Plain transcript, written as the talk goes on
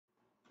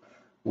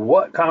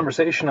What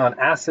conversation on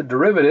acid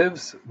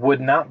derivatives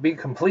would not be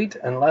complete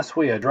unless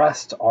we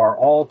addressed our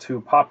all too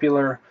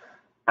popular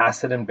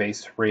acid and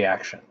base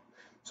reaction?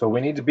 So we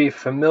need to be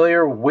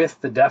familiar with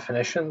the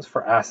definitions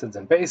for acids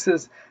and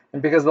bases.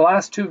 And because the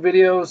last two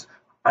videos,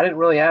 I didn't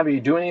really have you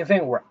do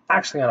anything, we're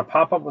actually going to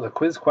pop up with a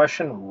quiz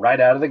question right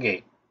out of the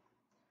gate.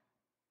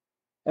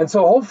 And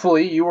so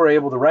hopefully you were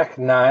able to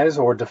recognize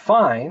or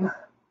define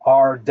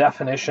our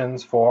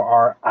definitions for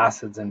our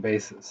acids and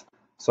bases.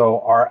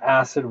 So our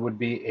acid would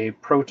be a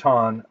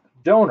proton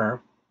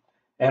donor,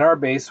 and our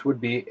base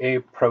would be a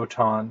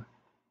proton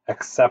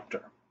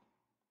acceptor.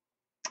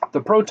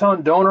 The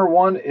proton donor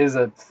one is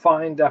a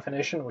fine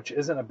definition, which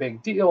isn't a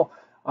big deal.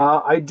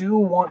 I do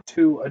want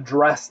to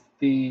address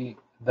the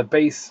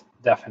base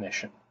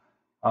definition.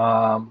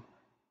 A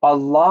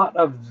lot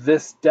of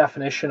this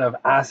definition of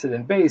acid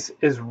and base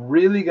is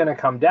really going to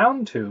come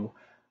down to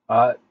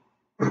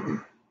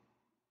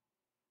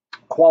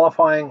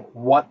qualifying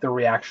what the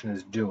reaction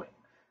is doing.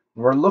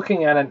 We're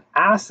looking at an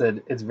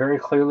acid, it's very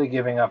clearly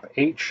giving up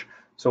H,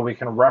 so we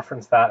can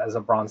reference that as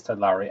a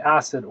Bronsted-Lowry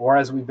acid, or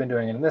as we've been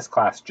doing in this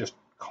class, just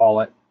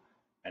call it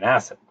an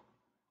acid.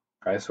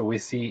 Okay, so we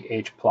see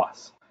H+.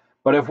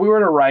 But if we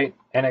were to write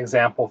an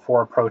example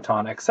for a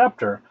proton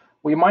acceptor,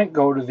 we might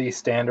go to the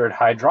standard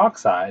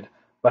hydroxide,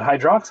 but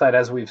hydroxide,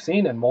 as we've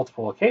seen in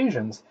multiple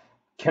occasions,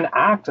 can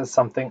act as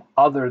something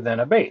other than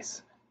a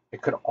base.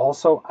 It could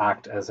also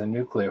act as a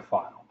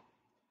nucleophile.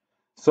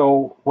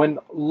 So when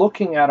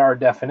looking at our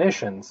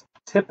definitions,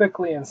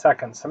 typically in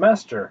second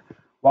semester,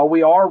 while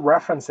we are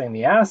referencing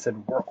the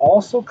acid, we're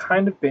also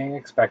kind of being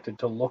expected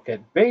to look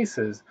at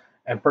bases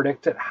and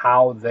predict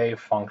how they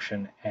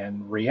function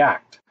and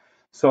react.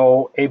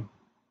 So a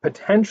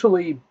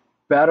potentially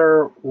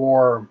better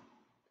or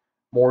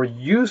more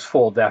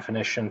useful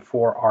definition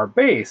for our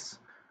base,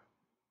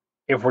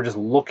 if we're just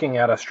looking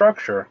at a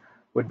structure,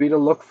 would be to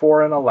look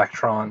for an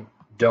electron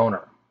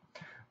donor.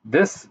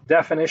 This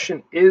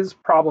definition is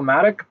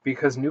problematic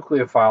because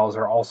nucleophiles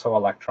are also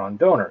electron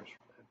donors.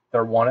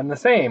 They're one and the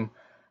same.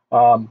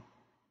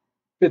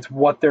 It's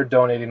what they're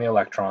donating the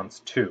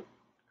electrons to.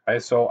 Okay,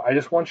 so I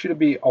just want you to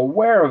be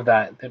aware of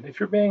that if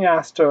you're being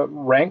asked to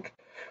rank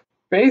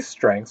base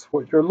strengths,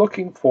 what you're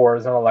looking for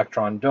is an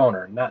electron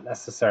donor, not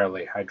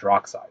necessarily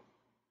hydroxide.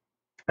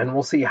 And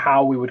we'll see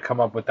how we would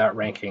come up with that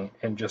ranking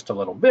in just a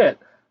little bit,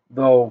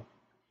 though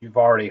you've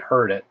already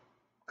heard it,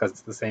 because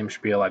it's the same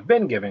spiel I've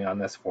been giving on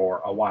this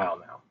for a while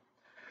now.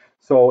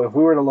 So if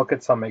we were to look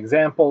at some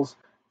examples,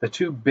 the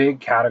two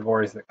big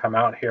categories that come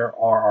out here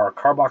are our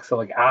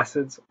carboxylic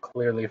acids,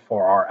 clearly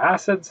for our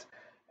acids,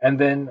 and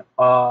then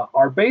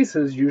our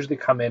bases usually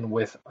come in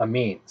with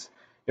amines.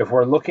 If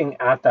we're looking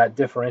at that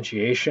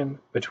differentiation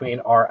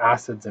between our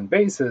acids and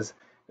bases,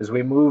 as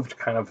we moved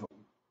kind of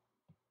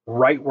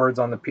rightwards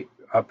on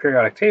the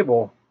periodic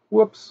table,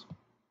 whoops,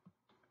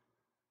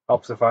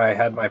 helps if I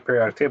had my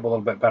periodic table a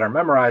little bit better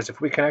memorized. If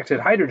we connected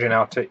hydrogen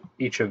out to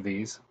each of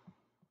these,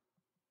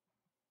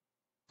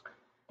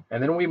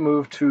 and then we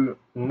move to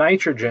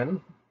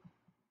nitrogen,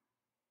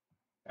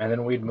 and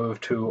then we'd move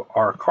to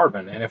our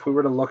carbon. And if we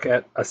were to look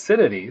at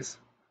acidities,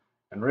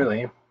 and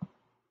really,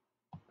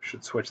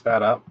 should switch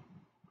that up,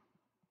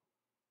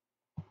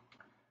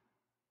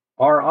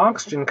 our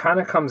oxygen kind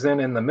of comes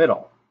in the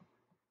middle.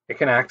 It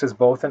can act as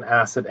both an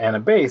acid and a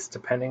base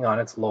depending on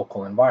its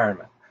local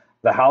environment.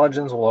 The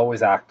halogens will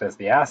always act as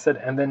the acid,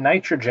 and then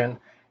nitrogen,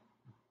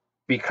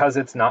 because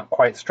it's not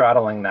quite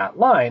straddling that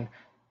line,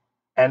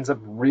 ends up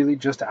really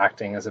just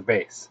acting as a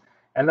base.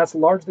 And that's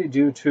largely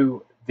due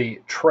to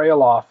the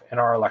trail off in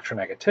our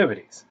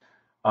electronegativities.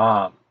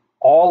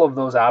 All of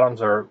those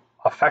atoms are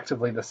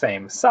effectively the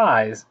same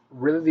size.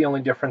 Really the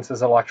only difference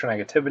is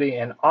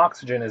electronegativity, and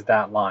oxygen is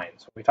that line.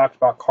 So we talked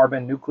about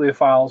carbon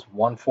nucleophiles,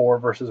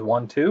 1,4 versus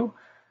 1,2.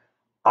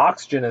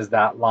 Oxygen is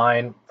that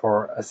line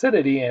for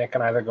acidity, and it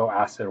can either go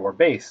acid or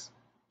base,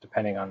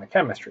 depending on the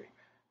chemistry.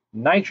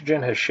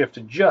 Nitrogen has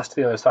shifted just to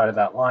the other side of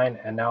that line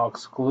and now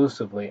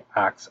exclusively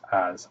acts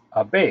as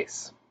a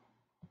base.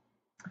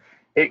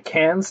 It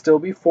can still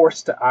be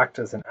forced to act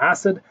as an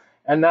acid,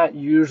 and that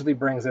usually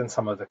brings in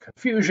some of the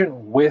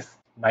confusion with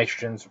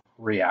nitrogen's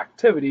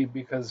reactivity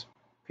because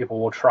people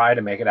will try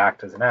to make it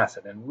act as an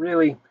acid, and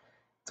really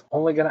it's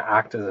only going to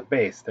act as a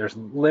base. There's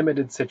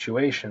limited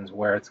situations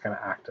where it's going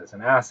to act as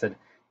an acid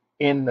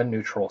in the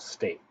neutral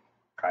state.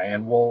 Okay,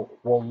 and we'll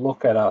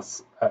look at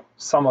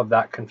some of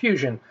that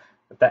confusion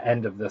at the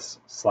end of this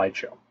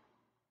slideshow.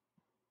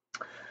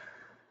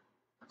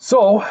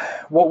 So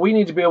what we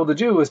need to be able to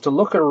do is to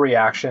look at a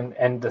reaction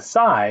and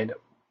decide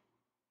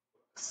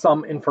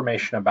some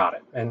information about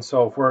it. And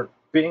so if we're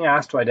being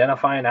asked to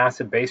identify an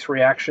acid-base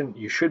reaction,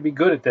 you should be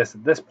good at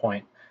this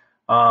point.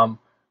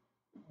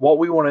 What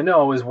we want to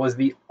know is, was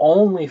the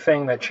only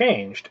thing that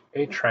changed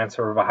a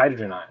transfer of a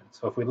hydrogen ion?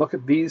 So if we look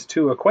at these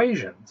two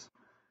equations,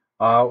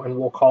 and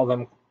we'll call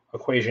them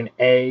equation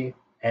A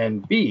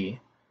and B,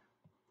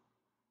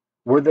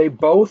 were they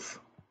both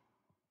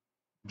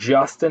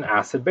just an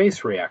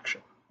acid-base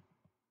reaction?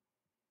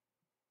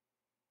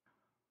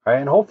 Right,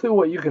 and hopefully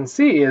what you can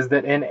see is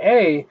that in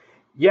A,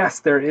 yes,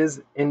 there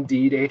is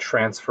indeed a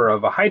transfer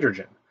of a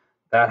hydrogen.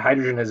 That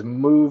hydrogen has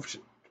moved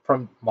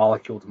from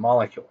molecule to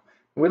molecule.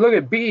 When we look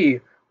at B,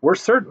 we're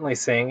certainly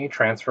seeing a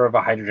transfer of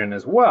a hydrogen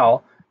as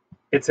well.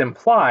 It's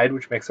implied,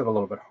 which makes it a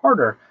little bit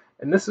harder.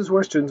 And this is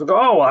where students will go,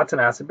 oh, well, that's an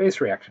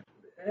acid-base reaction.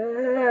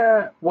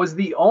 Was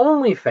the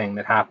only thing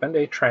that happened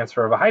a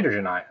transfer of a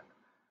hydrogen ion?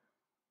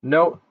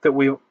 Note that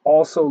we've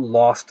also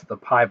lost the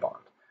pi bond.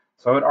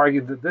 So I would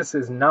argue that this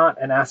is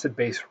not an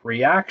acid-base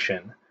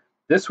reaction.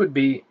 This would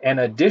be an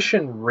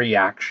addition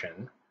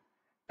reaction,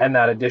 and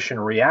that addition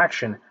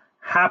reaction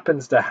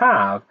happens to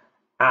have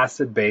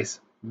acid-base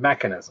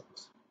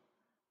mechanisms.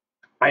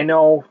 I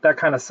know that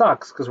kind of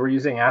sucks because we're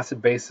using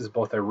acid-base as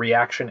both a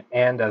reaction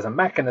and as a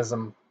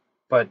mechanism,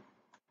 but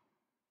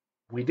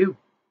we do.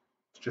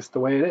 It's just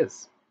the way it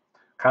is.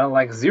 Kind of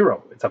like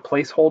 0. It's a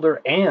placeholder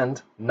and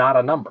not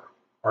a number,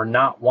 or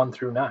not 1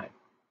 through 9.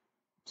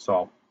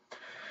 So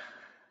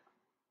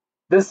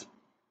this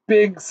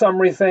big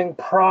summary thing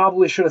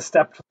probably should have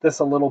stepped this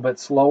a little bit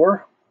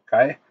slower,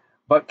 okay?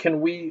 But can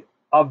we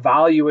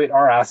evaluate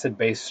our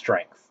acid-base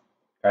strength?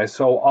 Okay,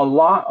 so a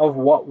lot of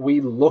what we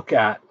look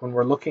at when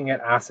we're looking at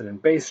acid and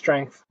base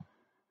strength,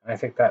 and I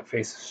think that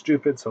face is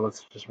stupid, so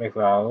let's just make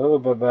that a little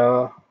bit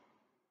better,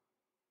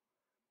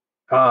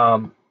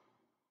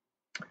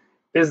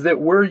 is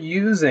that we're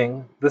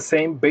using the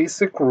same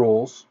basic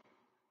rules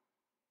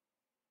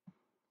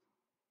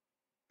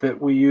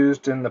that we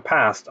used in the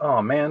past.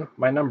 Oh man,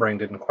 my numbering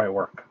didn't quite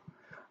work.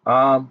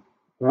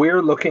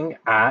 We're looking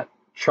at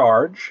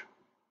charge,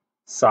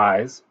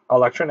 size,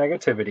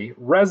 electronegativity,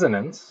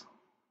 resonance,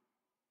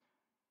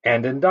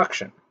 and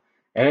induction.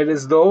 And it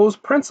is those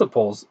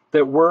principles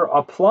that we're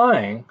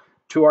applying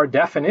to our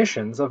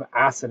definitions of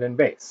acid and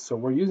base. So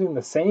we're using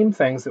the same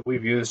things that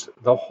we've used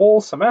the whole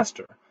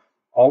semester.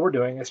 All we're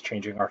doing is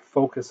changing our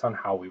focus on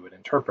how we would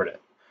interpret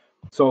it.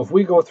 So if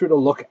we go through to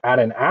look at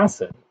an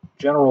acid,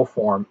 general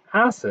form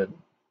acid,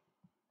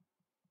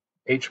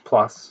 H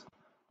plus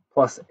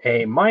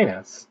A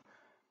minus,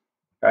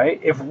 right?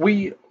 If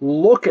we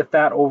look at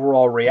that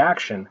overall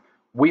reaction,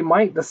 we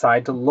might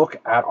decide to look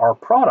at our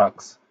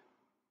products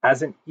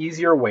as an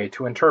easier way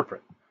to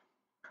interpret.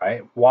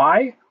 Okay,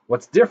 why?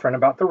 What's different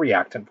about the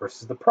reactant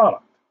versus the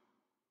product?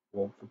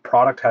 Well, the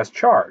product has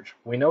charge.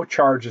 We know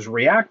charge is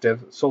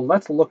reactive, so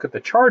let's look at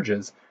the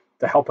charges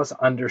to help us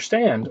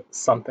understand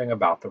something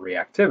about the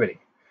reactivity.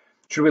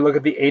 Should we look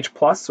at the H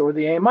plus or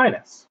the A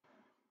minus?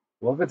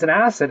 Well, if it's an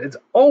acid, it's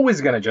always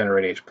going to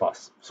generate H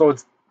plus, so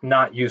it's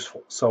not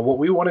useful. So what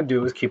we want to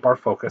do is keep our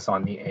focus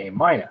on the A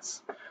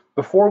minus.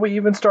 Before we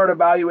even start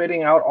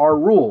evaluating out our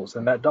rules,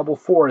 and that double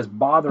 4 is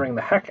bothering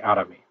the heck out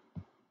of me.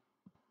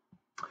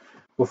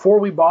 Before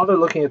we bother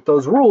looking at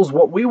those rules,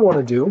 what we want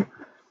to do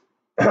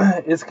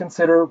is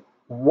consider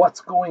what's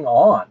going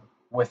on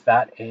with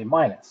that A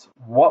minus.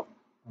 What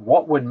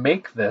would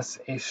make this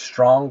a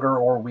stronger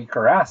or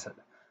weaker acid,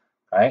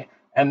 right?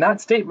 And that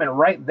statement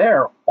right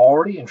there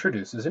already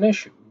introduces an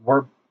issue.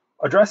 We're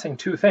addressing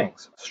two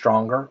things,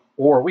 stronger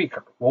or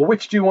weaker. Well,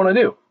 which do you want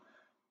to do?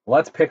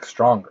 Let's pick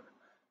stronger.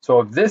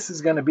 So if this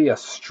is going to be a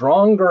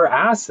stronger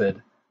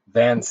acid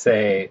than,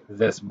 say,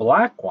 this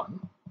black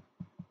one,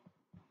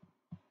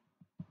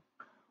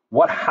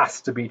 what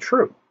has to be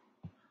true?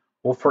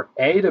 Well, for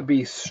A to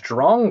be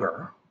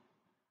stronger,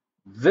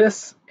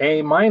 this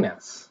A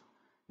minus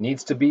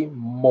needs to be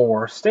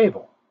more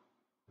stable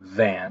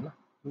than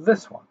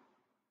this one.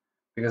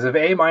 Because if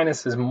A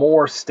minus is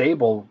more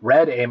stable,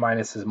 red A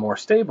minus is more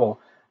stable,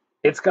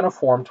 it's going to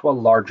form to a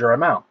larger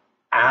amount.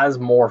 As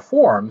more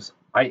forms,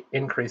 I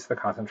increase the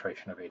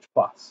concentration of H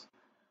plus.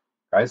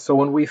 Right? So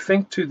when we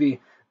think to the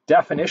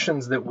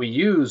definitions that we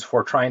use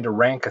for trying to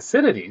rank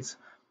acidities,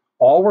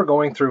 all we're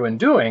going through and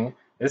doing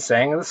is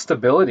saying the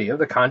stability of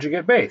the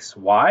conjugate base.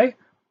 Why?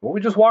 Well,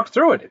 we just walked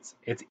through it.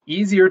 It's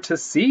easier to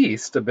see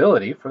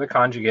stability for the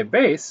conjugate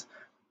base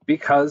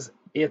because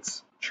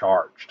it's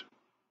charged.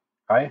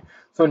 Okay?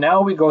 So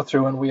now we go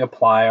through and we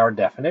apply our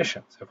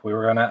definitions. If we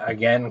were going to,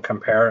 again,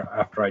 compare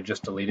after I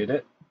just deleted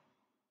it,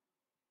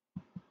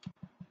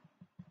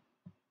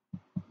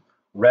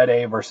 red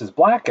A versus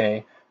black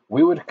A,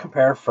 we would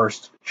compare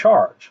first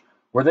charge.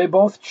 Were they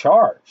both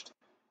charged?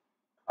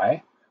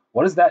 Okay?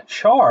 What is that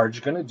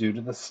charge going to do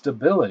to the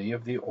stability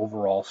of the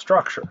overall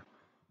structure?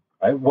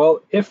 Right?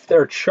 Well, if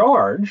they're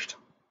charged,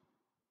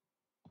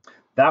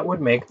 that would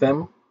make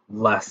them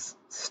less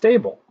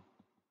stable.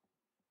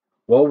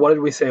 Well, what did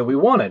we say we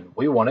wanted?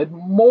 We wanted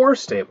more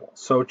stable.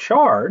 So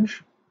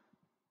charge,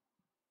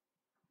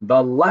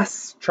 the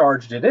less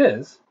charged it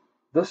is,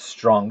 the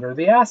stronger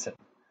the acid.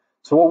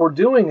 So what we're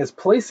doing is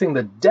placing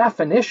the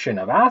definition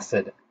of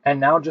acid and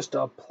now just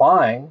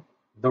applying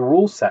the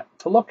rule set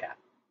to look at.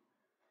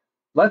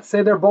 Let's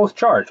say they're both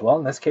charged. Well,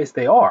 in this case,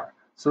 they are.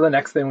 So the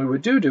next thing we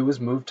would do is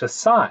move to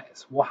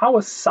size. Well, how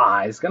is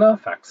size going to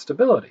affect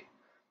stability?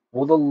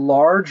 Well, the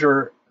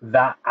larger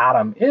that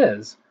atom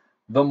is,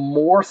 the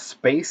more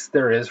space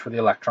there is for the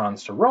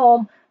electrons to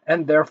roam,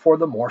 and therefore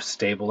the more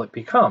stable it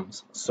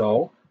becomes.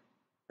 So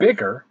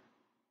bigger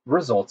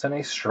results in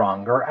a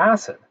stronger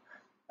acid.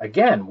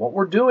 Again, what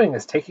we're doing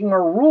is taking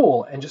our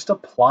rule and just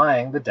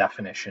applying the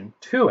definition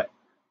to it.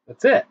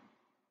 That's it.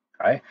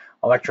 Okay?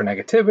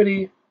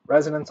 Electronegativity,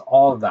 resonance,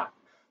 all of that.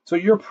 So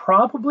you're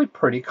probably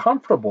pretty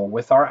comfortable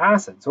with our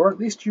acids, or at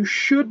least you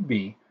should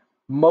be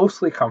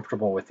mostly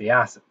comfortable with the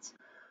acids.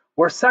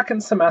 Where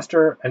second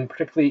semester, and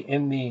particularly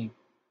in the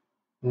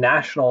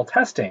national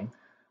testing,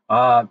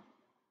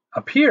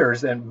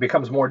 appears and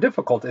becomes more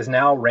difficult is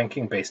now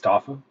ranking based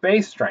off of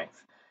base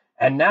strength.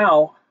 And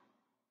now,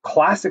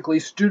 classically,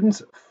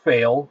 students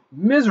fail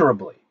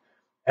miserably.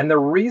 And the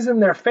reason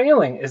they're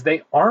failing is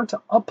they aren't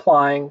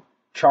applying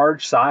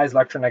charge, size,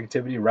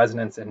 electronegativity,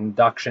 resonance, and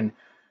induction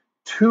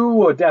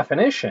to a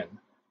definition.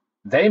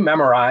 They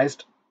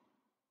memorized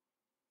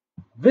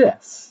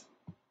this.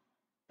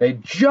 They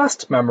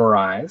just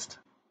memorized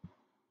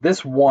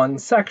this one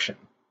section.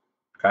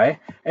 Okay?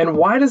 And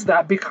why does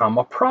that become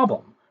a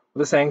problem?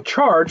 They're saying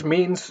charge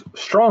means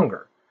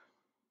stronger.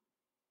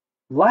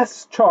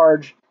 Less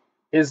charge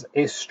is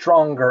a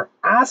stronger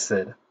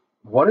acid.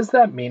 What does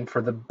that mean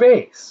for the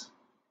base?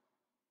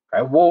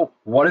 Okay, well,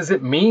 what does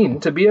it mean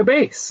to be a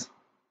base?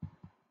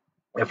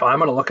 If I'm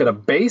going to look at a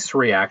base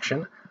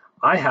reaction,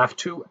 I have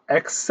to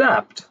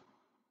accept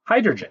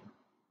hydrogen.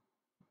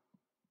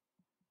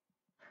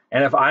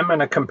 And if I'm going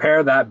to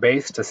compare that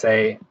base to,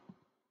 say,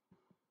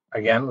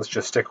 again, let's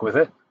just stick with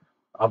it,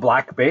 a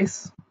black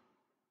base,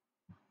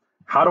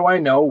 how do I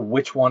know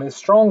which one is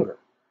stronger?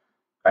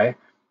 Okay.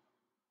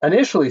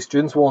 Initially,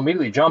 students will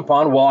immediately jump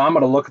on, well, I'm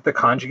going to look at the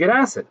conjugate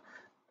acid.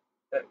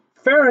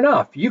 Fair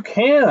enough, you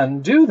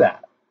can do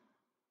that.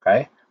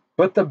 Okay.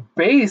 But the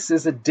base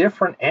is a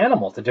different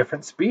animal, it's a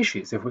different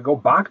species. If we go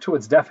back to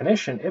its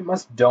definition, it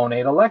must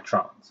donate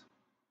electrons.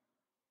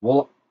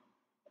 Well,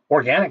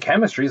 organic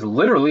chemistry is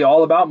literally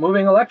all about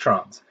moving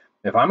electrons.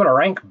 If I'm going to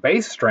rank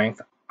base strength,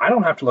 I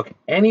don't have to look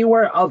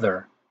anywhere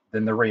other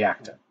than the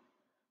reactant.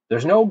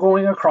 There's no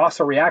going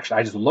across a reaction.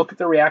 I just look at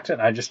the reactant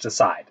and I just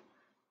decide.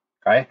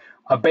 Okay?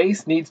 A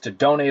base needs to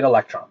donate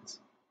electrons.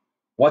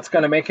 What's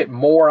going to make it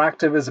more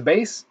active as a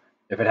base?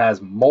 If it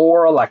has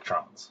more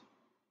electrons.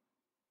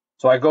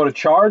 So I go to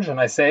charge and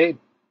I say,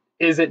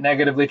 is it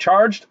negatively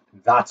charged?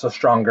 That's a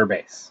stronger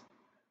base.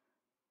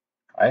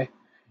 Okay?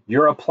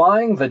 You're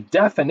applying the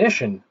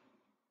definition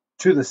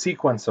to the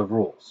sequence of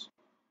rules.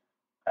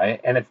 Okay?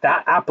 And it's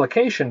that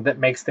application that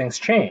makes things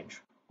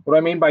change. What do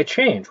I mean by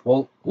change?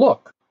 Well,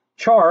 look.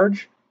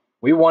 Charge,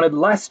 we wanted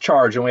less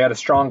charge and we had a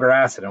stronger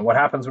acid. And what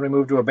happens when we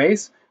move to a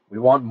base? We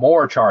want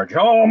more charge.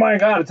 Oh my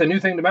God, it's a new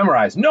thing to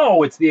memorize.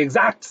 No, it's the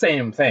exact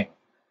same thing.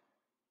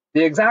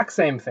 The exact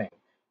same thing.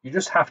 You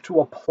just have to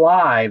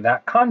apply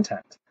that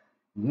content,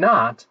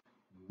 not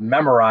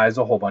memorize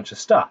a whole bunch of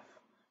stuff.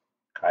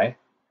 Okay?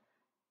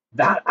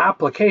 That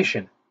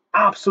application,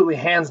 absolutely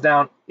hands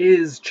down,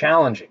 is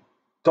challenging.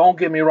 Don't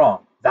get me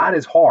wrong, that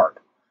is hard.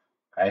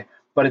 Okay?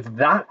 But it's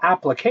that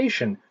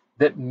application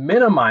that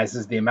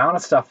minimizes the amount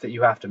of stuff that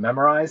you have to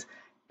memorize,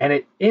 and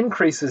it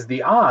increases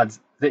the odds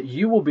that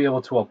you will be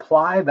able to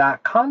apply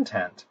that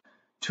content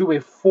to a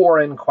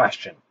foreign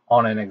question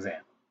on an exam.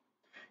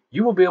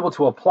 You will be able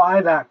to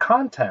apply that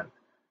content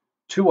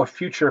to a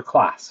future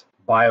class,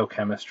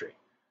 biochemistry.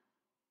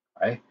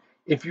 Right?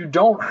 If you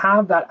don't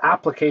have that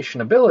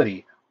application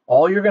ability,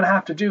 all you're going to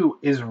have to do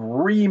is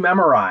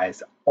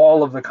rememorize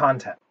all of the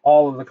content,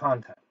 all of the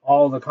content,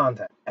 all of the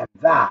content, and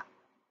that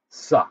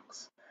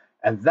sucks.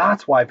 And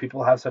that's why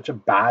people have such a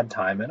bad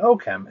time in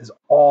OChem, is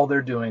all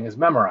they're doing is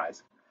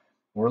memorizing.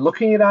 When we're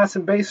looking at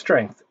acid base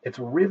strength, it's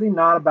really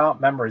not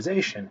about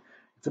memorization.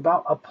 It's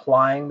about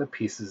applying the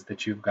pieces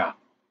that you've got.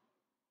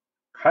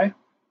 Okay?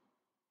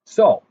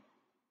 So,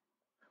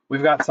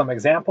 we've got some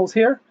examples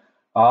here.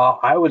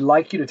 I would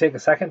like you to take a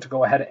second to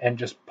go ahead and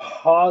just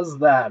pause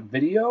that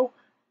video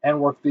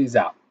and work these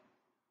out.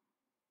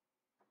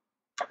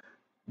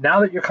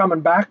 Now that you're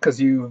coming back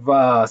because you've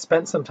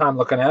spent some time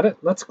looking at it,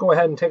 let's go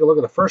ahead and take a look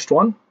at the first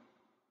one.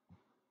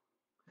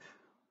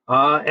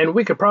 And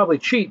we could probably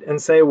cheat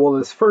and say, well,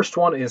 this first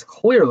one is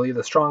clearly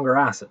the stronger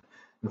acid.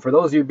 And for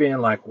those of you being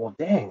like, well,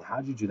 dang,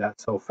 how'd you do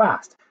that so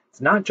fast?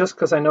 It's not just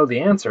because I know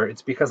the answer,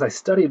 it's because I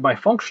studied my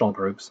functional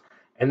groups,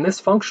 and this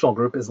functional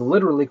group is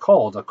literally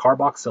called a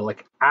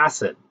carboxylic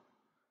acid.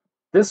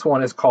 This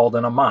one is called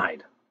an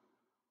amide.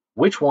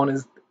 Which one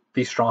is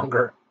the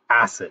stronger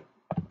acid?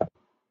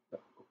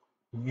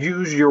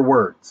 Use your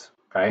words,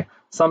 okay?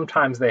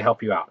 Sometimes they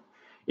help you out.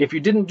 If you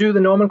didn't do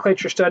the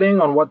nomenclature studying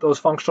on what those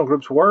functional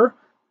groups were,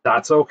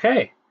 that's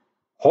okay.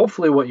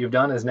 Hopefully what you've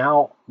done is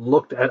now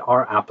looked at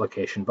our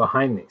application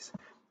behind these.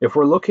 If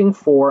we're looking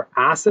for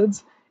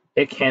acids,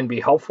 it can be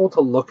helpful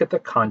to look at the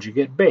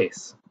conjugate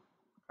base.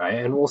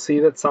 Okay? And we'll see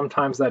that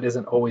sometimes that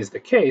isn't always the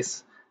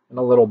case in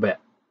a little bit.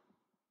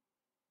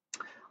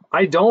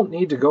 I don't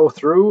need to go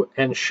through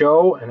and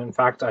show, and in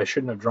fact, I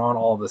shouldn't have drawn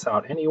all of this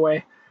out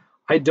anyway.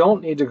 I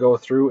don't need to go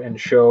through and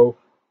show,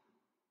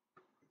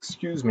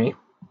 excuse me,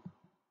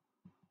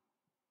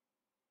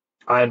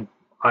 I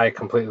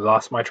completely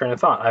lost my train of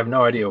thought. I have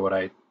no idea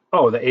what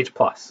oh, the H+.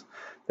 The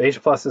H+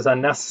 is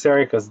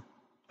unnecessary because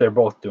they're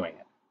both doing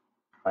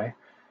it. Okay?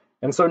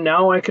 And so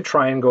now I could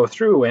try and go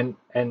through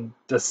and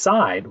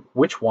decide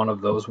which one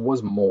of those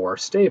was more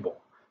stable.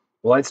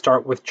 Well, I'd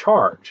start with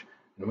charge.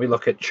 And we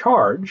look at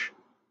charge,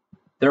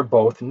 they're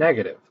both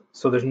negative.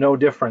 So there's no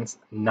difference,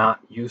 not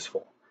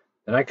useful.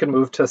 Then I can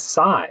move to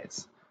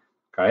size,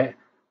 okay?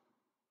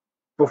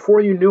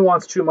 Before you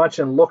nuance too much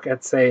and look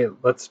at, say,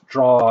 let's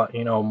draw,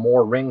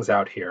 more rings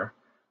out here.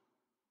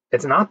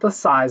 It's not the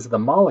size of the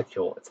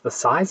molecule, it's the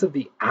size of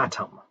the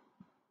atom,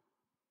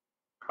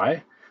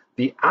 okay?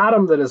 The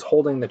atom that is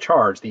holding the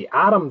charge, the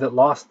atom that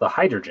lost the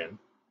hydrogen,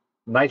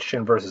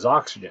 nitrogen versus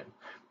oxygen,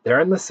 they're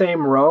in the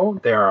same row,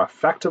 they are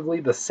effectively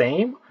the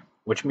same,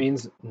 which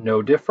means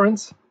no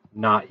difference,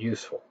 not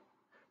useful.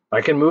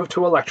 I can move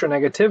to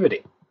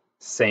electronegativity,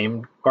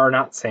 same or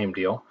not same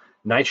deal,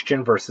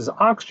 nitrogen versus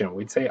oxygen.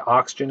 We'd say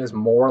oxygen is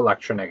more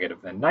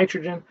electronegative than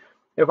nitrogen.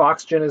 If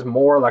oxygen is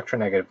more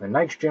electronegative than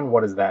nitrogen,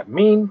 what does that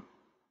mean?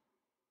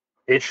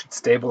 It should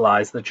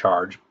stabilize the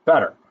charge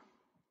better,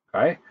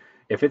 okay?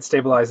 If it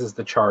stabilizes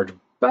the charge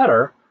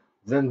better,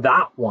 then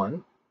that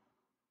one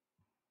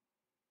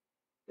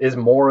is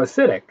more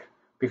acidic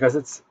because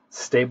it's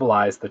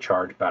stabilized the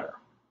charge better.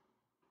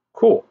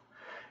 Cool.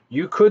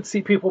 You could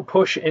see people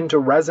push into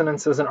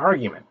resonance as an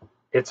argument.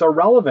 It's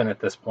irrelevant at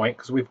this point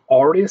because we've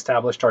already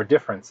established our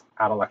difference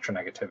at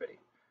electronegativity.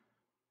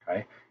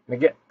 Okay? And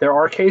again, there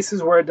are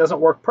cases where it doesn't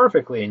work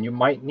perfectly and you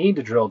might need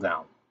to drill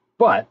down,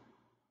 but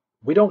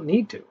we don't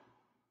need to.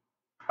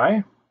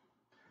 Okay?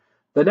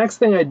 The next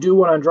thing I do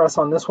want to address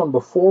on this one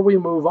before we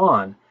move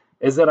on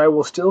is that I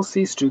will still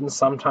see students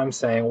sometimes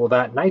saying, well,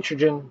 that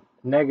nitrogen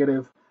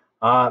negative,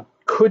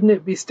 couldn't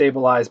it be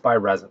stabilized by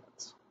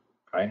resonance?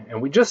 Okay?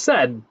 And we just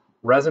said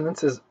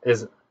resonance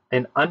is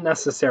an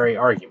unnecessary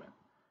argument.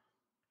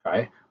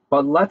 Okay?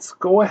 But let's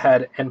go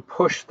ahead and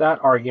push that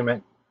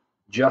argument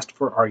just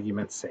for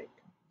argument's sake.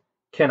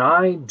 Can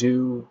I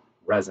do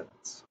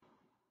resonance?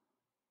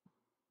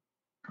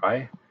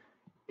 Okay?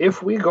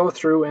 If we go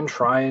through and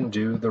try and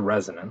do the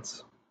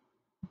resonance,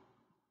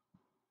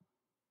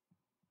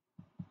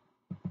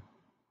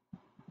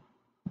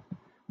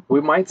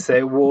 we might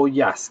say, well,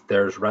 yes,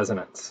 there's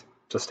resonance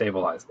to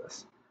stabilize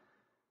this.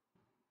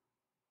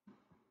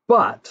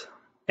 But,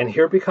 and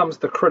here becomes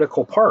the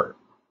critical part,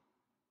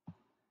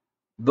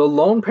 the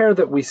lone pair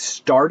that we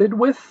started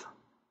with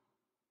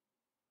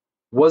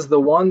was the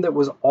one that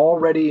was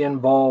already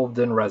involved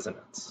in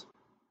resonance.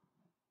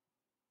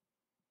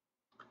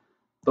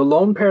 The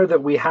lone pair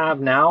that we have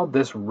now,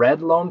 this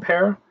red lone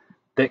pair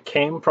that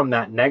came from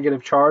that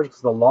negative charge because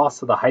of the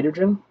loss of the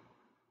hydrogen,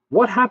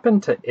 what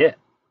happened to it?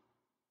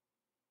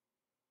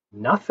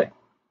 Nothing.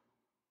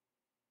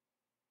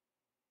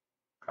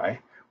 Okay,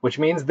 which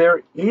means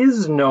there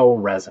is no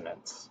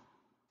resonance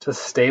to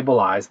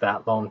stabilize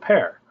that lone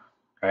pair.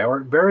 Okay,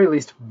 or at very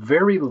least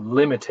very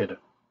limited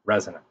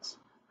resonance.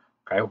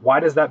 Okay,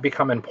 why does that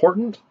become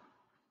important?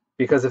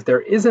 Because if there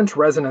isn't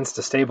resonance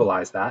to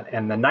stabilize that,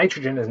 and the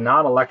nitrogen is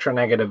not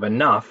electronegative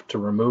enough to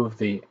remove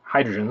the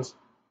hydrogens,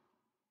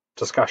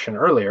 discussion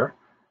earlier,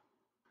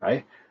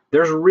 okay,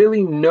 there's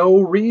really no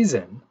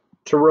reason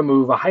to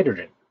remove a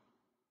hydrogen.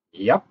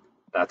 Yep,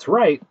 that's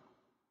right,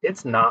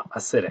 it's not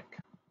acidic.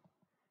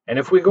 And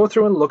if we go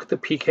through and look at the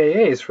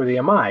pKa's for the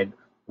amide,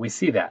 we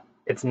see that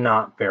it's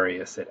not very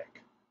acidic.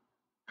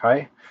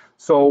 Okay,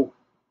 so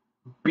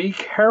be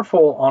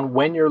careful on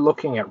when you're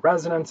looking at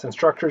resonance and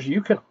structures.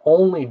 You can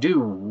only do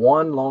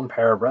one lone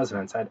pair of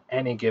resonance at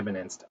any given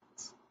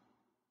instance.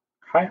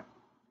 Okay.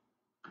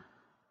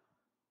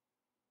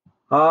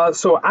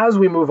 So as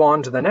we move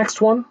on to the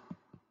next one,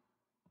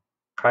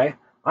 okay,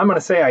 I'm going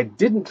to say I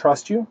didn't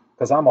trust you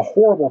because I'm a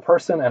horrible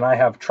person and I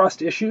have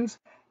trust issues,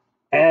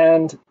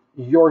 and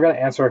you're going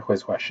to answer a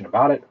quiz question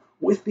about it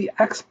with the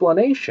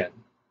explanation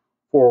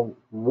for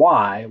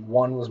why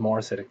one was more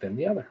acidic than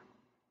the other.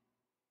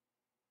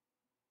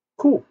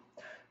 Cool.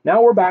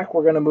 Now we're back.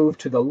 We're going to move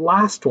to the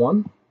last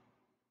one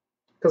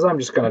because I'm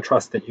just going to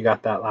trust that you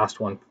got that last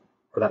one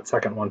or that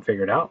second one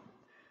figured out.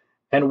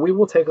 And we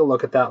will take a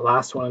look at that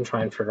last one and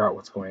try and figure out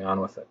what's going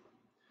on with it.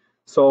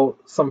 So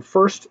some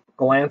first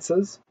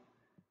glances.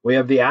 We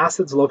have the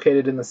acids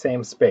located in the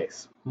same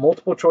space.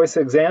 Multiple choice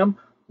exam,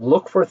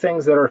 look for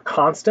things that are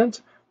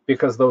constant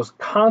because those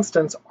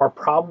constants are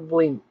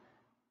probably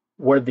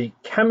where the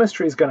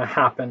chemistry is going to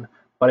happen,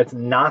 but it's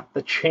not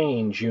the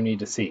change you need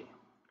to see.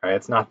 Okay?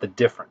 It's not the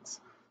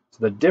difference. So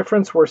the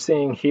difference we're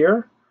seeing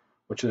here,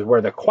 which is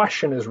where the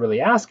question is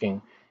really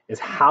asking, is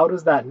how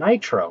does that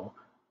nitro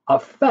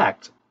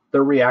affect the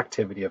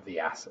reactivity of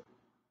the acid?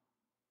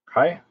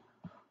 Okay?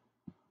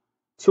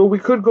 So we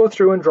could go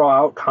through and draw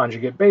out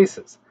conjugate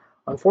bases.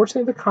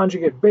 Unfortunately, the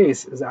conjugate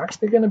base is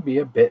actually going to be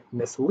a bit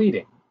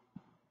misleading.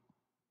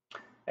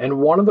 And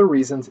one of the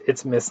reasons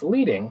it's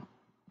misleading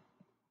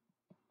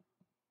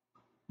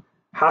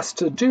has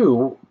to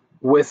do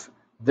with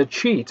the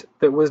cheat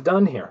that was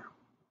done here.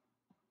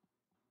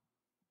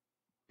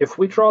 If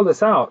we draw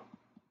this out,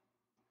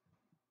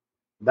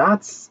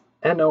 that's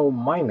NO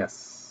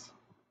minus.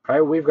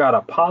 Okay, we've got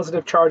a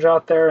positive charge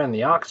out there in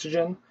the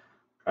oxygen.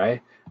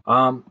 Okay,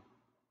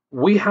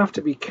 we have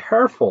to be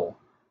careful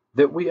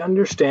that we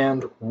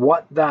understand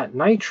what that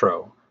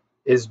nitro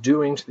is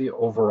doing to the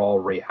overall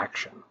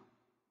reaction.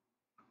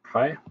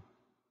 Okay?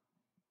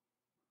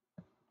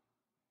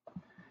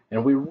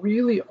 And we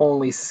really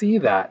only see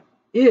that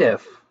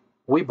if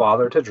we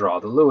bother to draw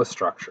the Lewis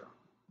structure.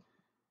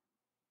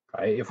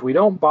 Okay? If we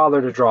don't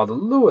bother to draw the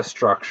Lewis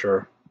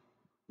structure,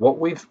 what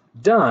we've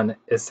done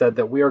is said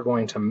that we are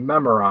going to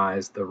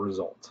memorize the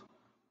result.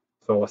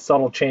 So a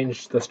subtle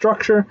change to the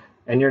structure,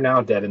 and you're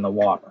now dead in the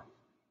water.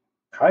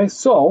 Okay,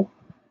 so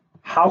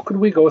how could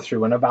we go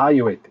through and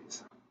evaluate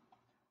these?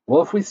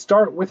 Well, if we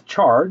start with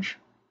charge,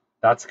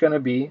 that's going to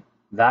be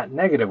that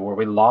negative where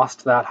we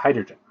lost that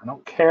hydrogen. I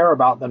don't care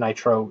about the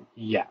nitro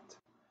yet.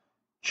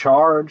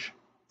 Charge,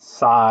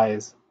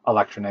 size,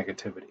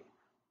 electronegativity.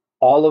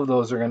 All of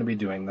those are going to be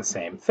doing the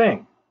same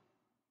thing.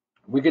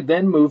 We could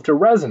then move to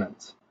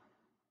resonance,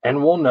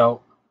 and we'll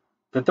note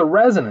that the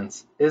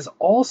resonance is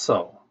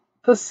also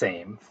the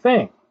same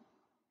thing.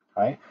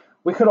 Okay?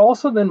 We could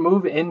also then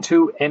move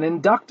into an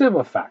inductive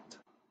effect.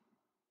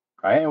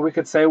 Okay? And we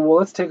could say, well,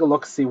 let's take a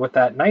look, see what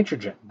that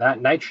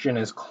nitrogen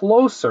is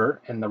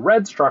closer in the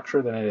red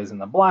structure than it is in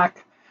the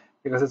black.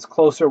 Because it's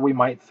closer, we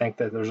might think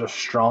that there's a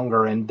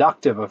stronger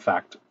inductive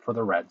effect for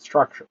the red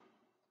structure.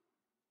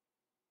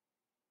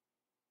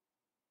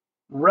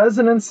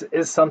 Resonance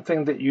is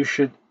something that you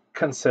should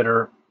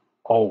consider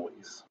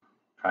always.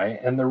 Okay?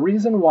 And the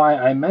reason why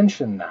I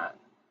mention that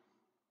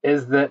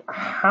is that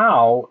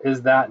how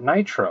is that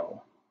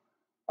nitro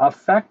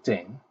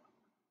affecting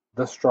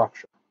the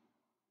structure?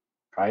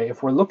 Okay?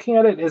 If we're looking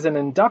at it as an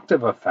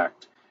inductive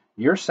effect,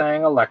 you're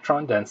saying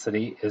electron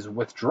density is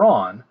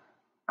withdrawn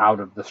out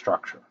of the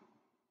structure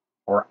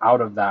or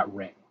out of that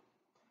ring.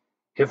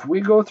 If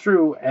we go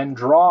through and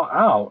draw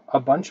out a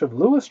bunch of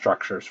Lewis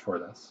structures for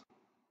this,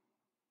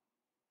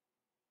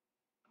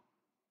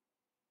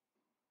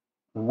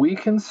 we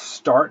can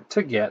start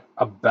to get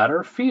a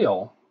better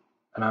feel,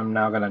 and I'm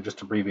now going to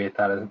just abbreviate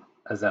that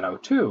as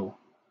NO2,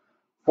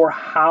 for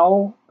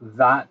how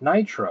that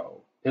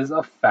nitro is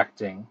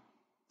affecting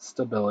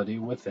stability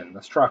within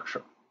the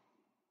structure.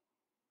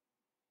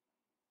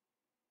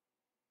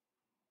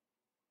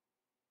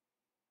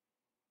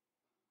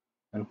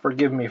 And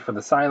forgive me for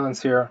the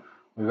silence here.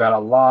 We've got a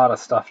lot of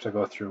stuff to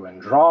go through and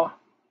draw.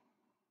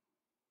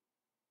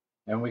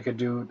 And we could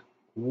do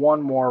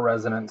one more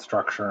resonance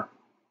structure.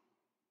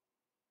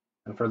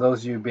 And for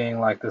those of you being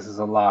like, this is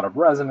a lot of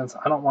resonance,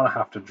 I don't want to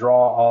have to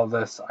draw all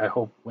this. I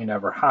hope we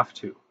never have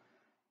to.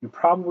 You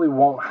probably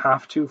won't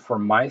have to for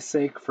my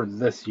sake for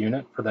this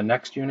unit. For the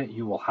next unit,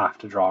 you will have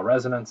to draw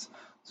resonance,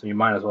 so you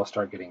might as well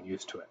start getting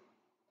used to it.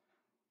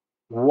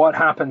 What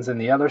happens in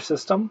the other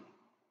system?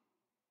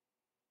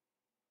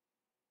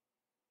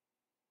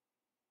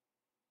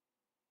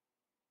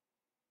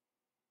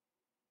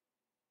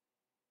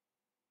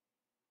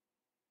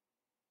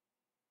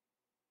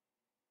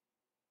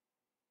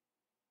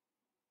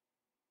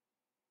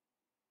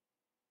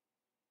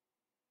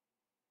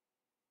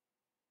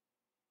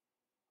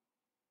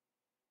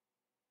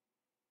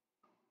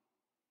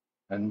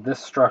 And this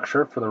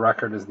structure, for the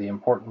record, is the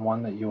important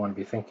one that you want to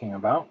be thinking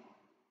about.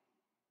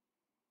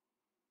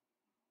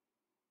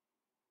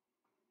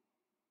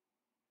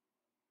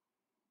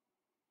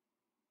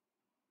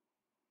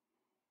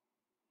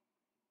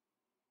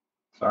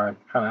 Sorry, I'm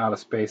kind of out of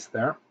space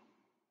there.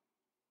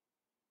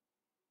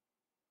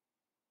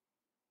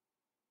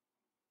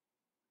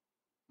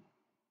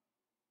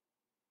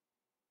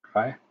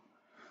 Okay,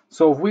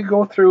 so if we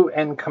go through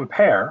and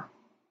compare,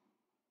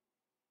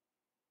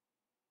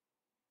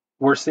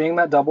 we're seeing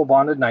that double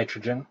bonded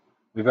nitrogen.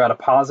 We've got a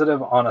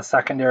positive on a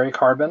secondary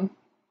carbon,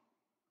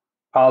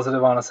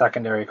 positive on a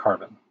secondary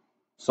carbon.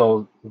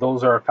 So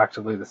those are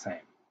effectively the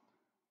same.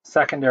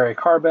 Secondary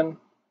carbon,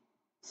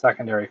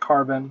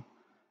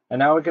 and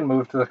now we can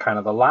move to the kind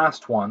of the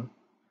last one.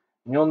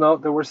 And you'll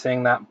note that we're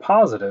seeing that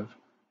positive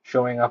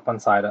showing up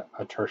inside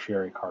a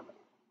tertiary carbon.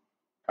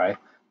 Okay,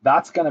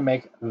 that's going to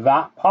make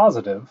that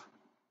positive,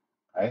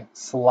 okay,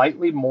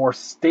 slightly more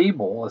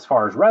stable as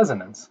far as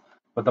resonance.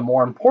 But the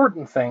more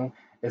important thing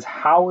is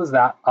how is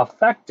that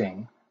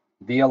affecting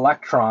the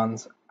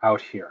electrons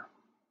out here?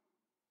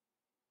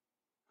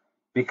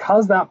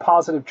 Because that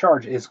positive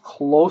charge is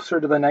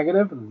closer to the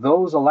negative,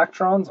 those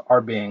electrons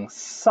are being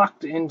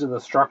sucked into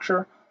the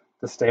structure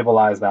to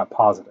stabilize that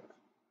positive.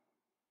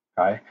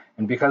 Okay?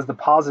 And because the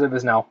positive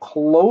is now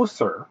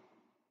closer,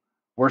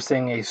 we're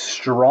seeing a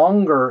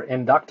stronger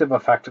inductive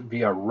effect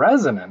via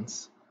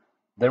resonance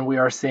than we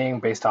are seeing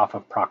based off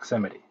of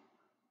proximity.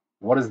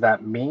 What does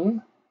that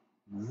mean?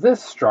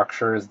 This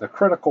structure is the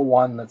critical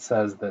one that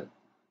says that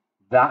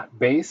that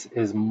base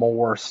is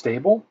more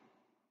stable.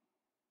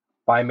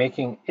 By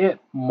making it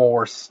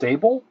more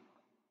stable,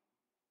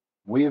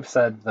 we have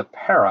said the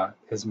para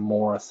is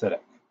more acidic.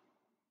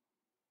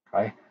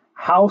 Okay?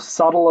 How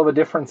subtle of a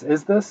difference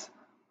is this?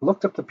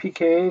 Looked up the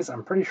pKa's.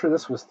 I'm pretty sure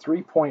this was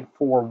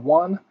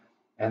 3.41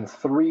 and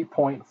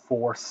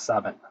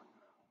 3.47.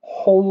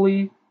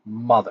 Holy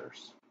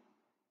mothers.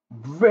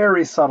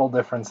 Very subtle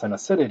difference in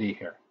acidity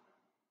here.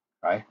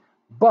 Okay?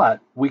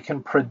 But we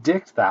can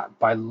predict that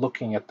by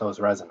looking at those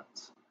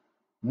resonance.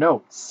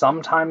 Note,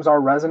 sometimes our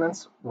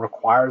resonance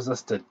requires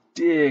us to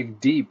dig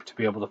deep to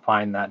be able to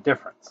find that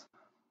difference.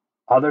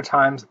 Other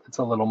times, it's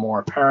a little more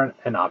apparent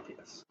and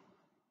obvious.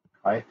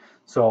 Right?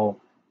 So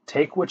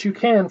take what you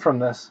can from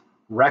this,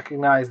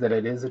 recognize that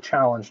it is a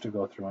challenge to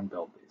go through and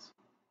build these.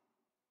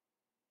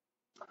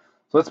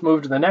 So let's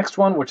move to the next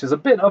one, which is a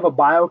bit of a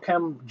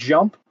biochem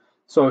jump.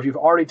 So if you've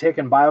already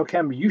taken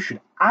biochem, you should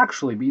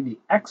actually be the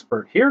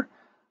expert here.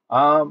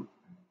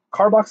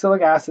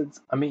 Carboxylic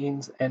acids,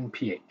 amines, and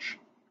pH.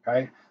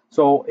 Okay?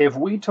 So if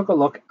we took a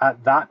look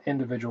at that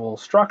individual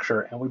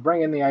structure and we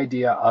bring in the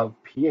idea of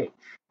pH.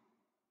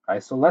 Okay?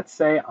 So let's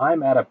say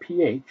I'm at a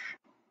pH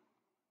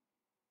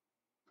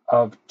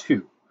of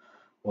 2.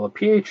 Well, a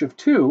pH of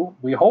 2,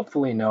 we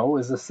hopefully know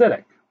is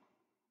acidic.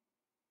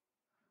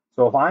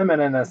 So if I'm in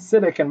an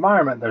acidic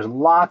environment, there's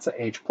lots of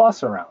H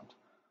plus around.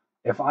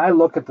 If I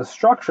look at the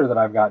structure that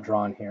I've got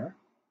drawn here,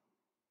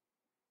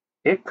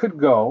 it could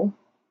go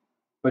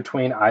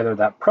between either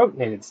that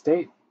protonated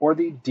state or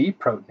the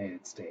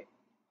deprotonated state.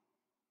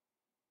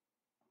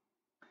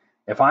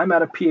 If I'm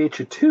at a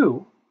pH of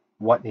 2,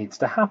 what needs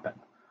to happen?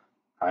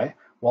 Okay.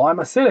 Well, I'm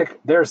acidic,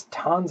 there's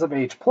tons of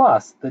H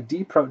plus, the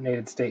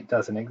deprotonated state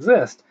doesn't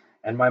exist,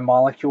 and my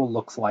molecule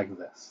looks like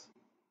this.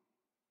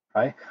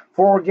 Okay.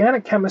 For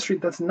organic chemistry,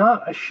 that's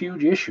not a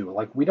huge issue.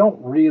 Like, we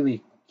don't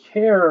really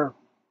care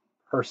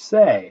per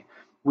se.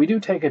 We do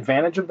take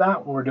advantage of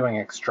that when we're doing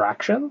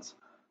extractions,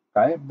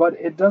 okay? But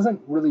it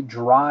doesn't really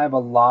drive a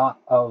lot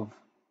of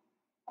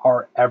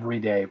our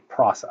everyday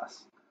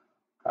process.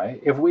 Okay?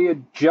 If we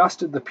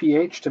adjusted the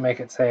pH to make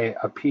it, say,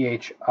 a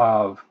pH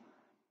of,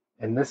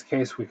 in this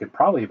case, we could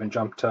probably even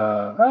jump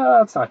to,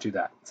 let's not do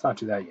that. Let's not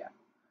do that yet.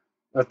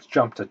 Let's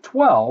jump to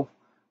 12.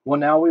 Well,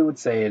 now we would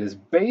say it is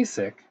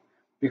basic,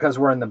 because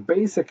we're in the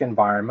basic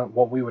environment.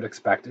 What we would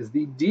expect is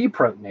the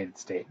deprotonated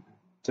state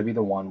to be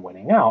the one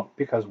winning out,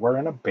 because we're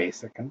in a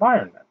basic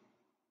environment.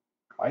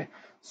 Okay?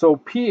 So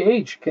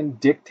pH can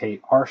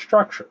dictate our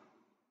structure.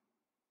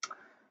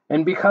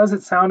 And because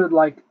it sounded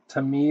like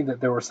to me that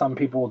there were some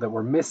people that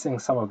were missing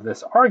some of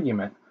this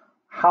argument,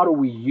 how do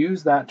we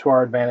use that to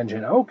our advantage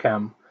in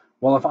OChem?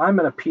 Well, if I'm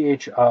at a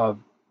pH of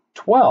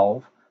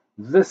 12,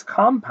 this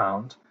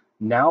compound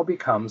now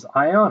becomes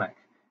ionic.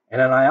 And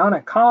an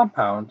ionic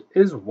compound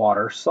is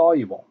water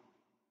soluble.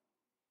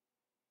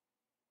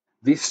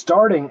 The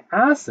starting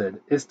acid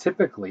is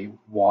typically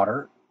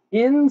water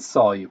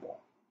insoluble.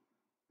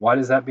 Why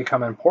does that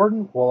become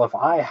important? Well, if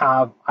I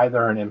have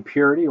either an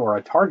impurity or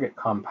a target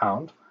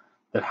compound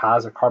that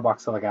has a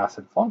carboxylic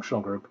acid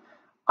functional group,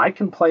 I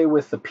can play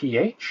with the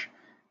pH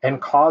and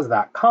cause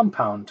that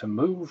compound to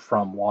move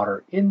from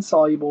water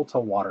insoluble to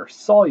water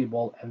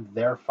soluble, and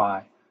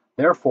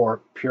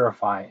therefore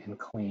purify and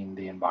clean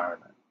the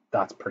environment.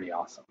 That's pretty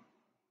awesome.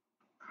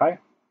 Okay?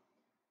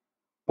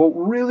 But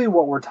really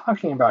what we're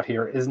talking about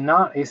here is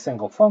not a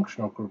single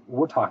functional group.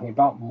 We're talking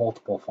about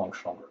multiple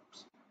functional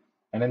groups.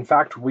 And in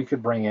fact, we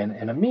could bring in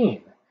an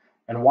amine.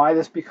 And why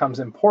this becomes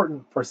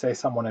important for, say,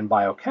 someone in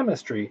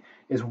biochemistry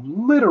is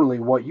literally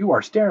what you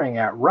are staring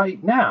at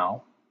right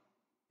now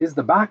is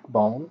the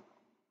backbone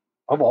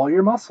of all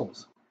your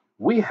muscles.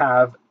 We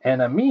have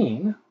an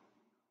amine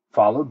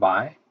followed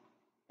by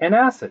an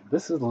acid.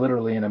 This is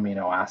literally an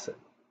amino acid.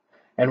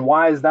 And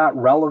why is that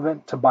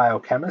relevant to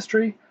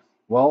biochemistry?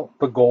 Well,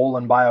 the goal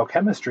in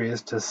biochemistry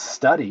is to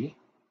study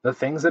the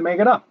things that make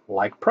it up,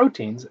 like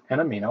proteins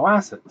and amino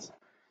acids.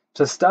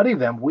 To study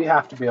them, we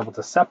have to be able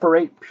to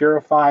separate,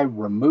 purify,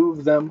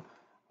 remove them,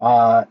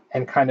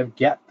 and kind of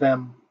get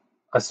them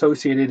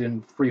associated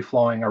and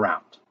free-flowing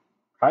around.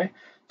 Okay?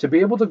 To be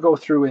able to go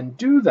through and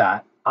do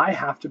that, I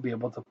have to be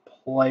able to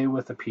play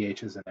with the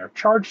pHs in their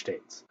charge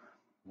states.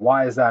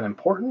 Why is that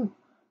important?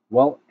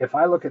 Well, if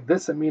I look at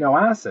this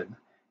amino acid,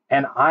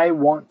 and I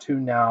want to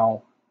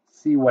now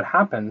see what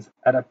happens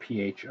at a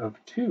pH of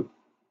 2.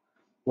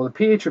 Well, the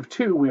pH of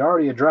 2, we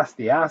already addressed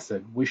the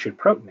acid. We should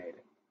protonate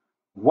it.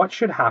 What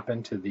should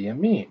happen to the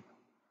amine?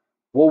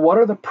 Well, what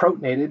are the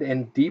protonated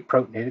and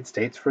deprotonated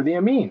states for the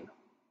amine?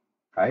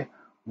 Okay.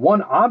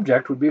 One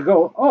object would be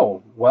go,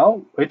 oh,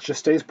 well, it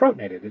just stays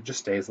protonated. It just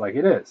stays like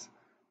it is.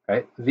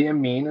 Okay. The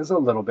amine is a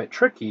little bit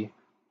tricky.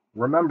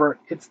 Remember,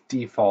 its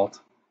default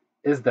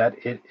is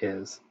that it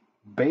is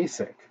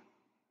basic.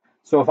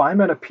 So if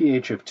I'm at a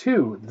pH of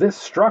 2, this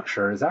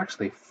structure is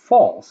actually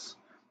false,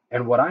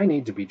 and what I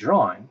need to be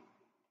drawing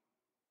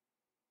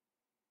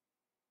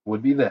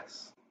would be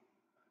this.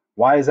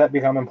 Why does that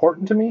become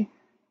important to me?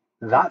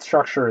 That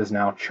structure is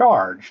now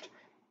charged.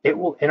 It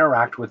will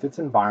interact with its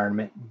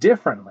environment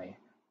differently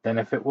than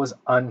if it was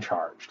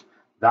uncharged.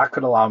 That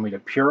could allow me to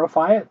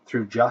purify it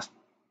through just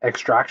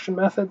extraction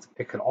methods.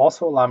 It could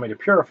also allow me to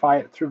purify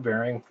it through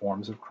varying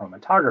forms of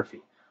chromatography,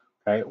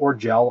 okay, or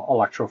gel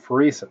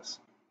electrophoresis.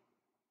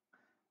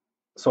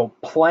 So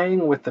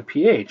playing with the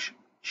pH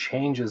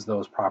changes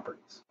those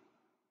properties.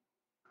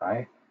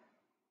 Okay?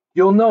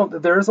 You'll note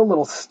that there is a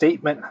little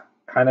statement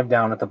kind of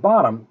down at the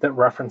bottom that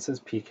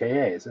references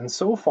pKa's. And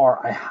so far,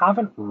 I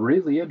haven't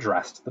really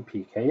addressed the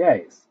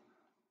pKa's.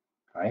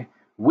 Okay?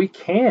 We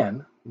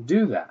can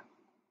do that.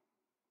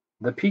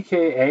 The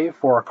pKa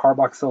for a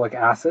carboxylic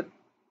acid,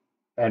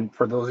 and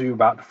for those of you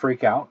about to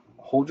freak out,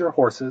 hold your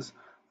horses,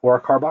 for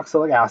a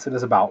carboxylic acid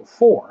is about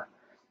 4.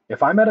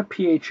 If I'm at a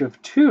pH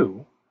of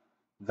 2,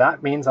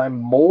 that means I'm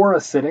more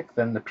acidic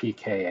than the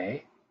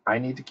pKa. I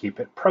need to keep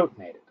it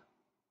protonated.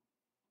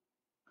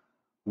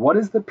 What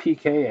is the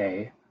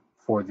pKa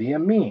for the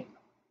amine?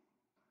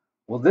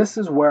 Well, this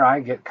is where I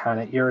get kind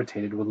of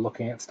irritated with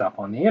looking at stuff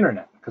on the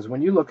internet, because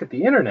when you look at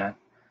the internet,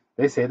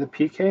 they say the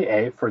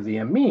pKa for the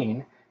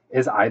amine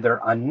is either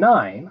a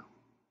 9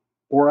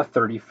 or a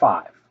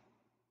 35.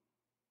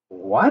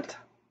 What?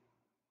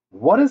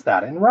 What is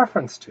that in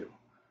reference to?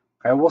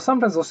 Okay, well,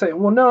 sometimes they'll say,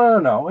 well,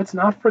 no, it's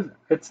not for,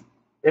 it's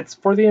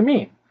for the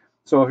amine.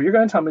 So if you're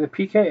going to tell me the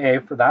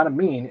pKa for that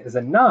amine is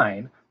a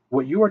 9,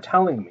 what you are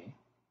telling me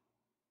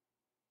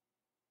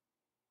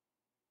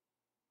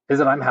is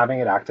that I'm having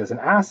it act as an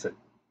acid.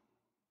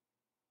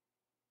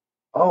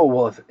 Oh,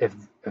 well, if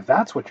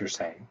that's what you're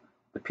saying,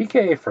 the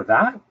pKa for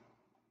that,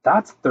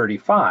 that's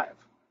 35.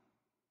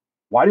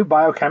 Why do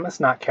biochemists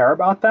not care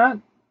about that?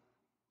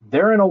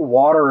 They're in a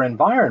water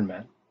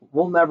environment.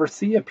 We'll never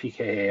see a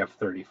pKa of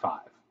 35.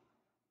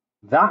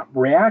 That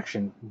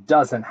reaction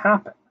doesn't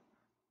happen.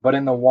 But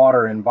in the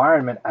water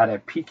environment at a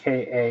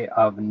pKa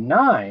of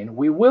 9,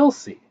 we will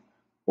see.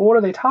 Well, what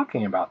are they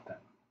talking about then?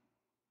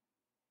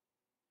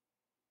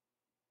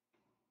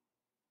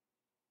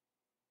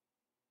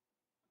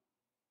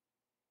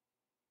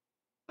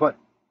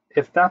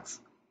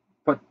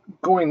 But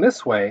going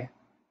this way,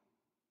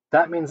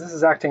 that means this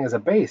is acting as a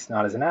base,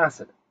 not as an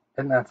acid.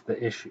 And that's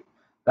the issue.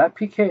 That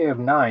pKa of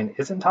 9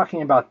 isn't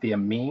talking about the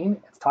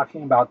amine, it's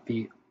talking about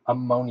the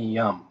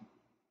ammonium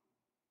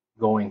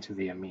going to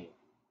the amine.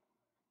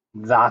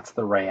 That's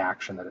the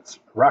reaction that it's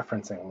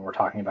referencing when we're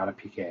talking about a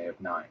pKa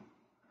of 9.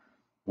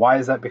 Why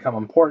does that become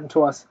important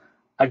to us?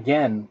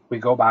 Again, we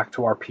go back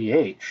to our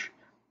pH.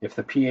 If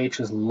the pH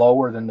is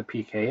lower than the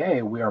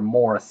pKa, we are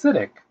more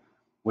acidic,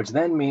 which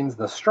then means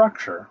the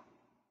structure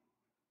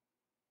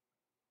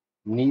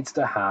needs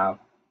to have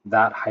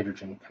that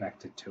hydrogen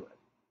connected to it.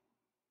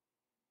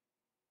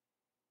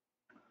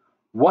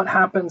 What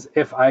happens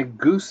if I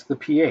goose the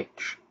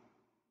pH?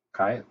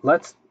 Okay,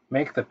 let's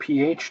make the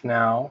pH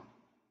now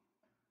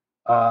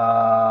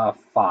 5.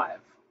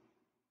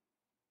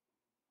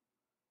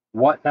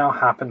 What now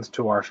happens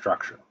to our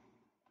structure?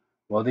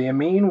 Well, the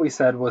amine we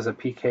said was a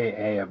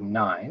pKa of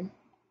 9.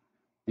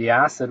 The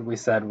acid we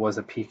said was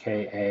a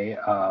pKa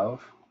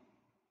of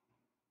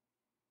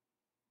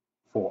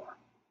 4.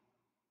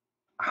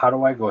 How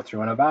do I go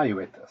through and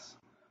evaluate this?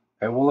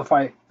 Okay, well, if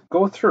I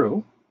go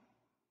through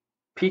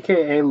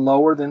pKa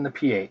lower than the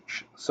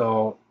pH,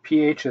 so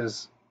pH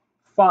is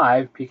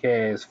 5,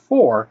 pKa is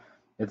 4,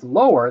 it's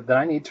lower, then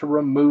I need to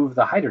remove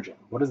the hydrogen.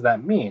 What does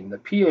that mean? The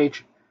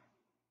pH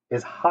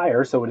is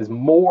higher, so it is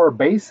more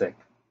basic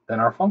than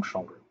our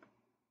functional group.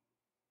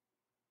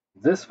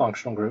 This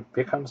functional group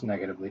becomes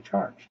negatively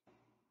charged.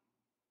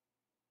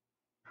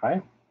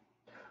 Okay?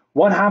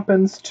 What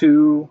happens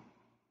to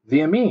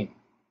the amine?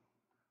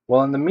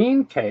 Well, in the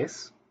amine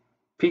case,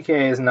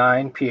 pKa is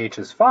 9, pH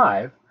is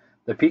 5.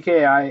 The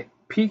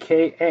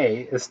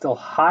pKa is still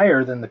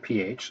higher than the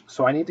pH,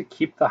 so I need to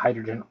keep the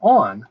hydrogen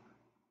on.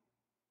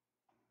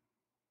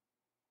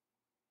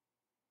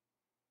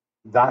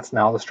 That's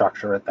now the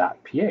structure at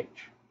that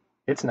pH.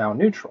 It's now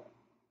neutral.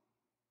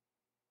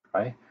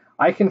 Okay?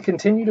 I can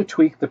continue to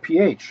tweak the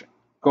pH,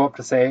 go up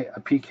to say a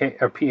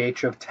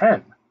pH of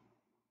 10.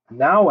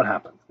 Now what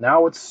happens?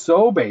 Now it's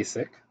so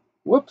basic.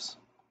 Whoops.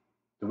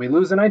 Did we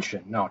lose the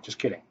nitrogen? No, just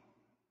kidding.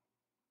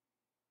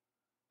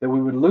 That we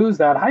would lose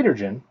that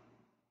hydrogen,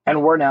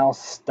 and we're now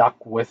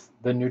stuck with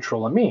the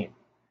neutral amine.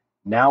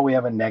 Now we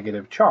have a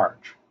negative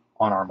charge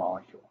on our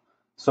molecule.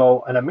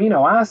 So an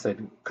amino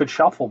acid could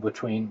shuffle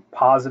between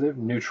positive,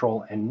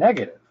 neutral, and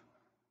negative.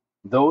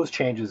 Those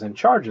changes in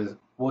charges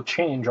will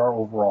change our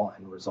overall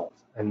end result,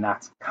 and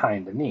that's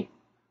kind of neat.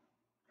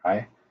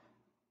 Okay?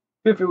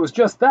 If it was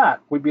just that,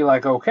 we'd be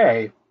like,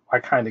 okay, I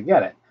kind of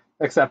get it.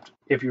 Except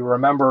if you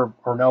remember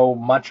or know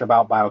much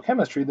about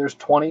biochemistry, there's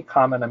 20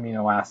 common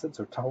amino acids,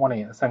 or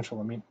 20 essential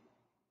amino.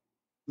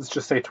 Let's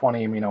just say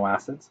 20 amino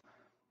acids.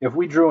 If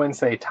we drew in,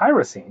 say,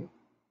 tyrosine,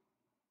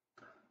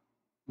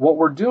 what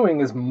we're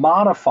doing is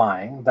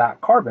modifying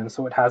that carbon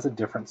so it has a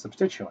different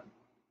substituent.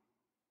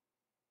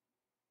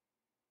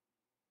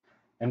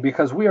 And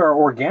because we are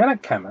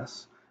organic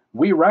chemists,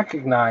 we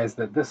recognize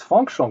that this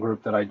functional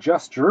group that I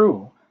just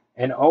drew,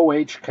 an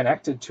OH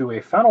connected to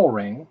a phenyl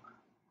ring,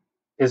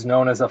 is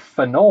known as a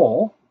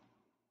phenol,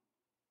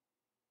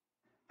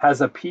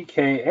 has a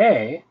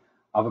pKa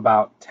of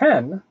about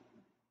 10.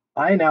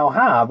 I now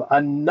have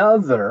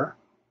another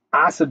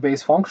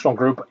acid-base functional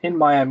group in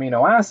my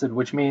amino acid,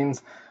 which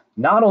means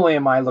not only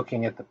am I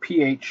looking at the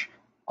pH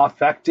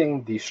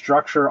affecting the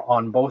structure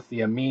on both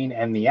the amine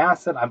and the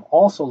acid, I'm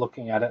also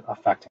looking at it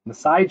affecting the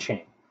side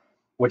chain,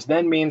 which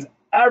then means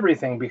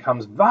everything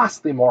becomes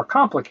vastly more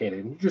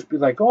complicated. And you just be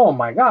like, oh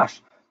my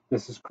gosh,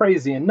 this is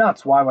crazy and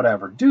nuts. Why would I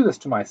ever do this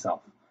to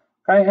myself?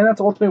 Okay, and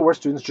that's ultimately where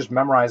students just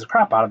memorize the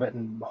crap out of it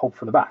and hope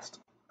for the best.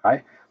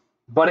 Okay,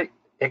 but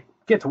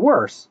gets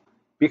worse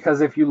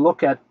because if you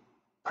look at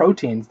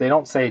proteins, they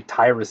don't say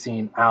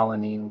tyrosine,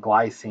 alanine,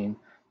 glycine.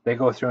 They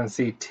go through and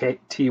see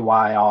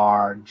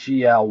TYR,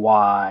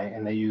 GLY,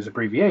 and they use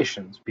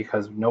abbreviations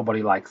because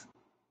nobody likes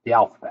the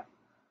alphabet.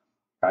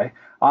 Okay,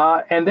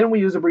 and then we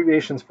use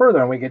abbreviations further,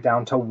 and we get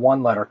down to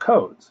one-letter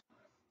codes.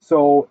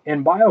 So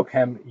in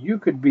biochem, you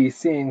could be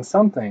seeing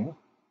something,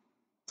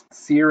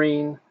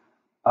 serine,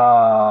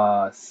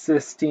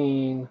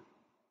 cysteine,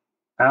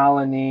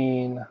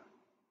 alanine,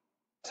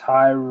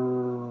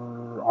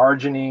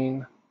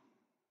 arginine,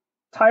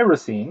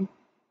 tyrosine,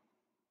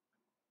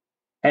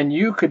 and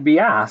you could be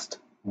asked,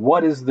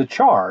 what is the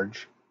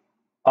charge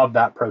of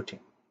that protein?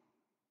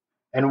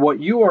 And what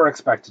you are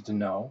expected to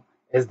know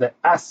is that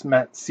S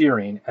meant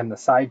serine and the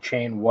side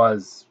chain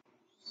was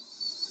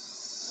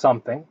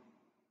something,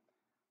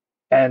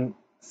 and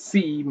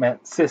C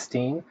meant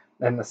cysteine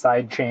and the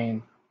side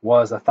chain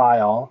was a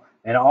thiol,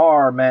 and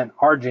R meant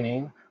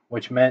arginine,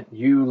 which meant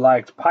you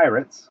liked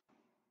pirates.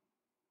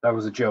 That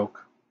was a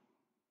joke,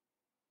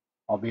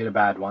 albeit a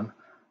bad one.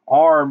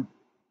 R,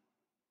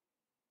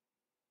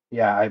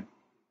 yeah, I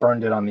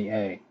burned it on the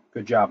A.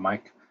 Good job,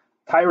 Mike.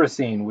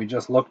 Tyrosine, we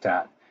just looked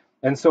at.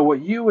 And so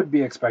what you would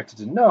be expected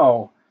to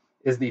know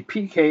is the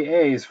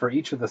pKa's for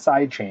each of the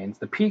side chains,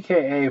 the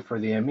pKa for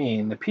the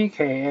amine, the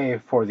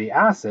pKa for the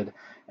acid,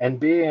 and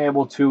being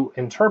able to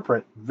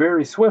interpret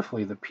very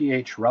swiftly the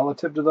pH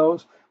relative to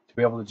those to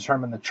be able to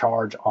determine the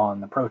charge on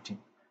the protein.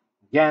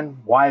 Again,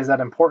 why is that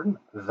important?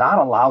 That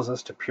allows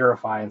us to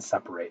purify and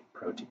separate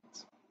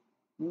proteins.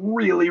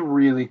 Really,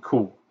 really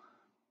cool.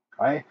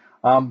 Okay?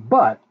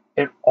 But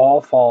it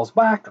all falls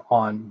back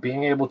on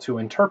being able to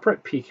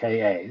interpret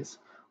pKa's,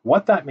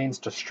 what that means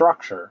to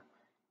structure,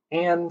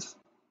 and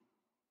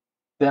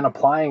then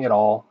applying it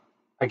all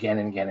again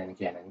and again and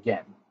again and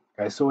again.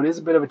 Okay, so it is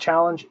a bit of a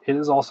challenge. It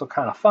is also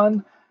kind of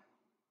fun.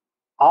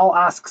 I'll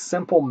ask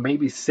simple,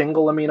 maybe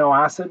single amino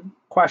acid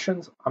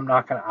questions. I'm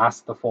not going to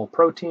ask the full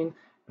protein,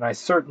 and I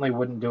certainly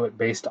wouldn't do it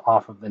based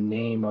off of the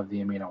name of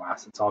the amino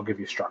acids. I'll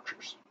give you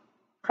structures.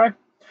 Okay.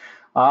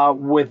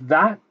 With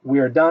that, we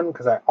are done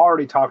because I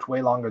already talked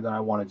way longer than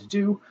I wanted to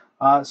do.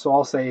 So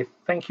I'll say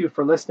thank you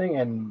for listening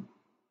and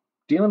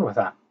dealing with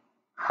that.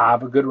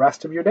 Have a good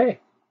rest of your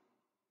day.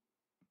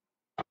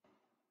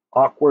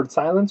 Awkward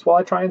silence while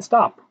I try and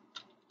stop.